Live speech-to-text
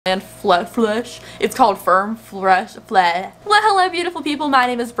brand Flesh. It's called Firm Fresh Flesh. Well, hello beautiful people, my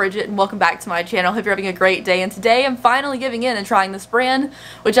name is Bridget and welcome back to my channel. Hope you're having a great day, and today I'm finally giving in and trying this brand,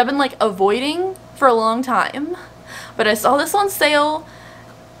 which I've been like avoiding for a long time. But I saw this on sale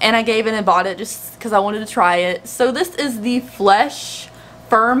and I gave in and bought it just because I wanted to try it. So this is the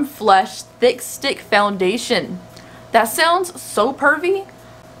Firm Flesh Thick Stick Foundation. That sounds so pervy,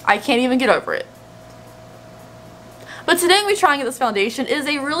 I can't even get over it. But today I'm going to be trying this foundation. It is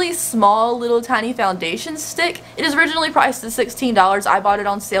a really small little tiny foundation stick. It is originally priced at $16. I bought it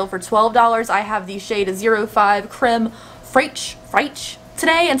on sale for $12. I have the shade 05 Creme Fraiche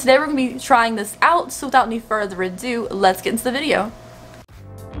today, and today we're going to be trying this out. So without any further ado, let's get into the video.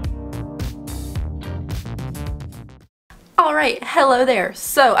 Alright, hello there.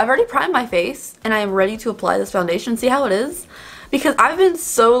 So I've already primed my face and I am ready to apply this foundation. See how it is? Because I've been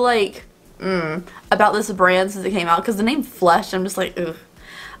so like about this brand since it came out, because the name Flesh, I'm just like ugh.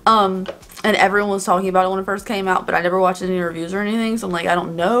 And everyone was talking about it when it first came out, but I never watched any reviews or anything, so I'm like, I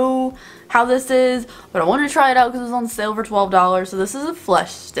don't know how this is, but I wanted to try it out because it was on sale for $12. So this is a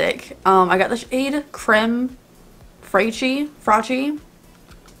Flesh stick. I got the shade Creme Fraiche.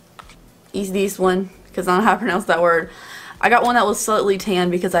 Easy this one, because I don't know how to pronounce that word. I got one that was slightly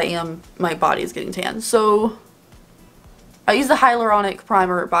tan because my body is getting tan. So I used the hyaluronic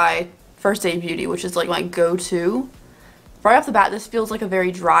primer by First Aid Beauty, which is like my go-to. Right off the bat, this feels like a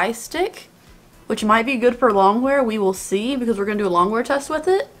very dry stick, which might be good for long wear. We will see, because we're going to do a long wear test with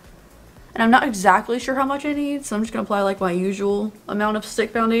it. And I'm not exactly sure how much I need, so I'm just going to apply like my usual amount of stick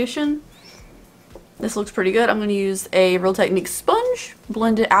foundation. This looks pretty good. I'm going to use a Real Technique sponge,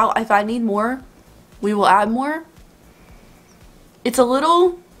 blend it out. If I need more, we will add more. It's a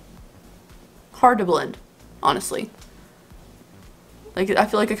little hard to blend, honestly. Like, I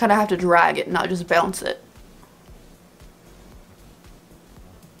feel like I kind of have to drag it, not just bounce it.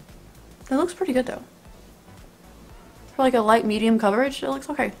 It looks pretty good though. For like a light medium coverage, it looks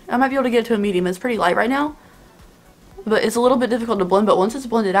okay. I might be able to get it to a medium. It's pretty light right now, but it's a little bit difficult to blend, but once it's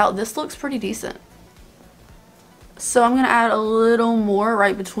blended out, this looks pretty decent. So I'm going to add a little more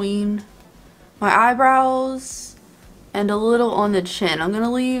right between my eyebrows and a little on the chin. I'm going to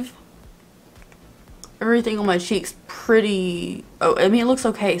leave everything on my cheeks pretty, I mean it looks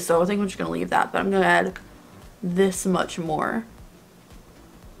okay, so I think I'm just going to leave that, but I'm going to add this much more.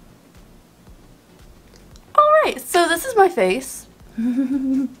 Alright, so this is my face.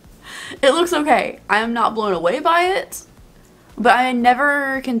 It looks okay. I am not blown away by it, but I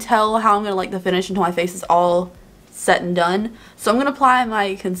never can tell how I'm going to like the finish until my face is all set and done. So I'm going to apply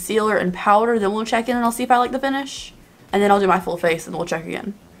my concealer and powder, then we'll check in and I'll see if I like the finish, and then I'll do my full face and we'll check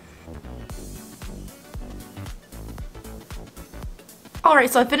again.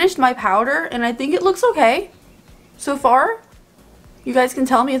 Alright, so I finished my powder and I think it looks okay so far. You guys can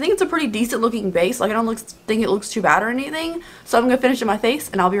tell me. I think it's a pretty decent looking base. Like, I don't think it looks too bad or anything. So I'm going to finish in my face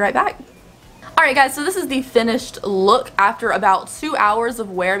and I'll be right back. Alright guys, so this is the finished look after about 2 hours of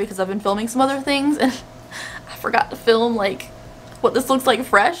wear, because I've been filming some other things and I forgot to film like what this looks like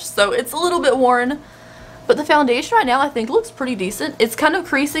fresh. So it's a little bit worn. But the foundation right now I think looks pretty decent. It's kind of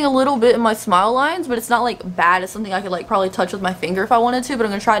creasing a little bit in my smile lines, but it's not like bad. It's something I could like probably touch with my finger if I wanted to, but I'm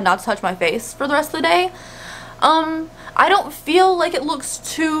going to try not to touch my face for the rest of the day. I don't feel like it looks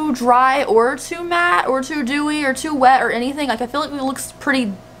too dry or too matte or too dewy or too wet or anything. Like, I feel like it looks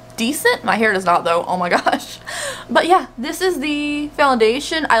pretty decent. My hair does not though, oh my gosh. But yeah, this is the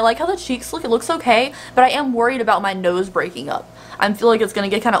foundation. I like how the cheeks look. It looks okay, but I am worried about my nose breaking up. I feel like it's going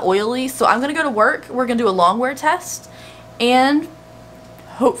to get kind of oily, so I'm going to go to work. We're going to do a long wear test, and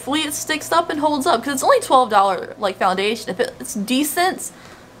hopefully it sticks up and holds up, because it's only $12 like foundation. If it's decent,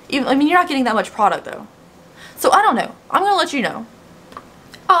 even, I mean, you're not getting that much product though. So I don't know. I'm going to let you know.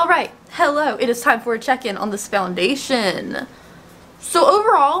 Alright, hello. It is time for a check-in on this foundation. So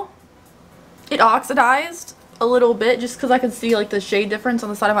overall, it oxidized a little bit just because I could see like the shade difference on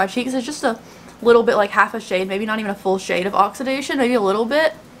the side of my cheeks. It's just a little bit, like half a shade, maybe not even a full shade of oxidation, maybe a little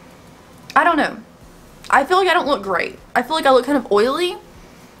bit. I don't know. I feel like I don't look great. I feel like I look kind of oily.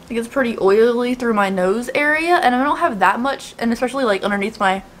 Like, it's pretty oily through my nose area, and I don't have that much, and especially like underneath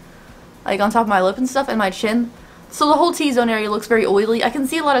my, like on top of my lip and stuff and my chin. So the whole T-zone area looks very oily. I can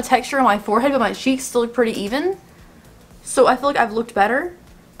see a lot of texture on my forehead, but my cheeks still look pretty even. So I feel like I've looked better,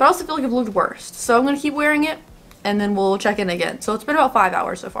 but I also feel like I've looked worse. So I'm going to keep wearing it, and then we'll check in again. So it's been about 5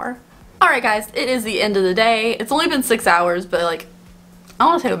 hours so far. Alright guys, it is the end of the day. It's only been 6 hours, but like, I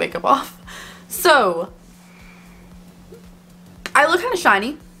want to take the makeup off. So, I look kind of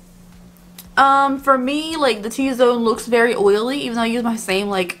shiny. For me, like, the T-zone looks very oily, even though I use my same,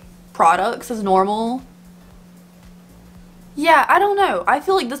 like, products as normal. Yeah, I don't know. I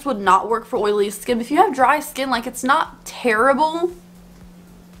feel like this would not work for oily skin. If you have dry skin, like, it's not terrible,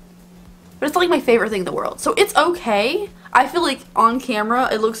 but it's like my favorite thing in the world. So it's okay. I feel like on camera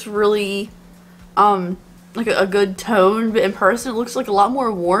it looks really like a good tone, but in person it looks like a lot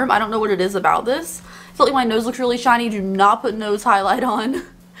more warm. I don't know what it is about this. I feel like my nose looks really shiny. Do not put nose highlight on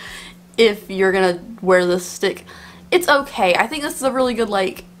if you're gonna wear this stick. It's okay. I think this is a really good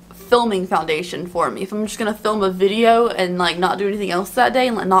like filming foundation for me. If I'm just gonna film a video and like not do anything else that day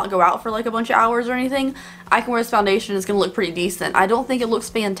and like not go out for like a bunch of hours or anything, I can wear this foundation. It's gonna look pretty decent. I don't think it looks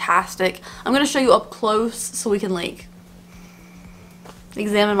fantastic. I'm gonna show you up close so we can like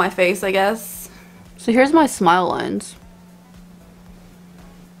examine my face, I guess. So here's my smile lines.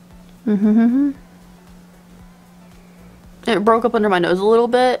 It broke up under my nose a little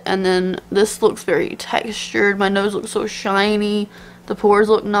bit, and then this looks very textured. My nose looks so shiny. The pores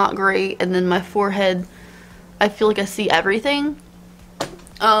look not great, and then my forehead, I feel like I see everything.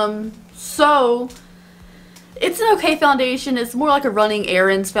 So it's an okay foundation. It's more like a running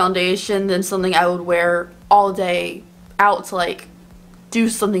errands foundation than something I would wear all day out to like do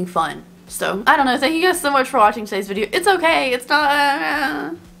something fun. So I don't know. Thank you guys so much for watching today's video. It's okay. It's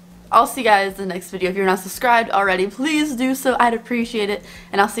not. I'll see you guys in the next video. If you're not subscribed already, please do so. I'd appreciate it.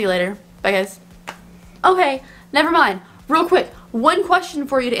 And I'll see you later. Bye, guys. Okay, never mind. Real quick, one question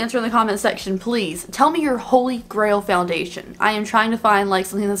for you to answer in the comment section, please. Tell me your holy grail foundation. I am trying to find like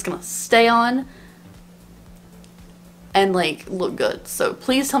something that's gonna stay on and like look good. So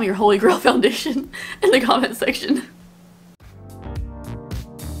please tell me your holy grail foundation in the comment section.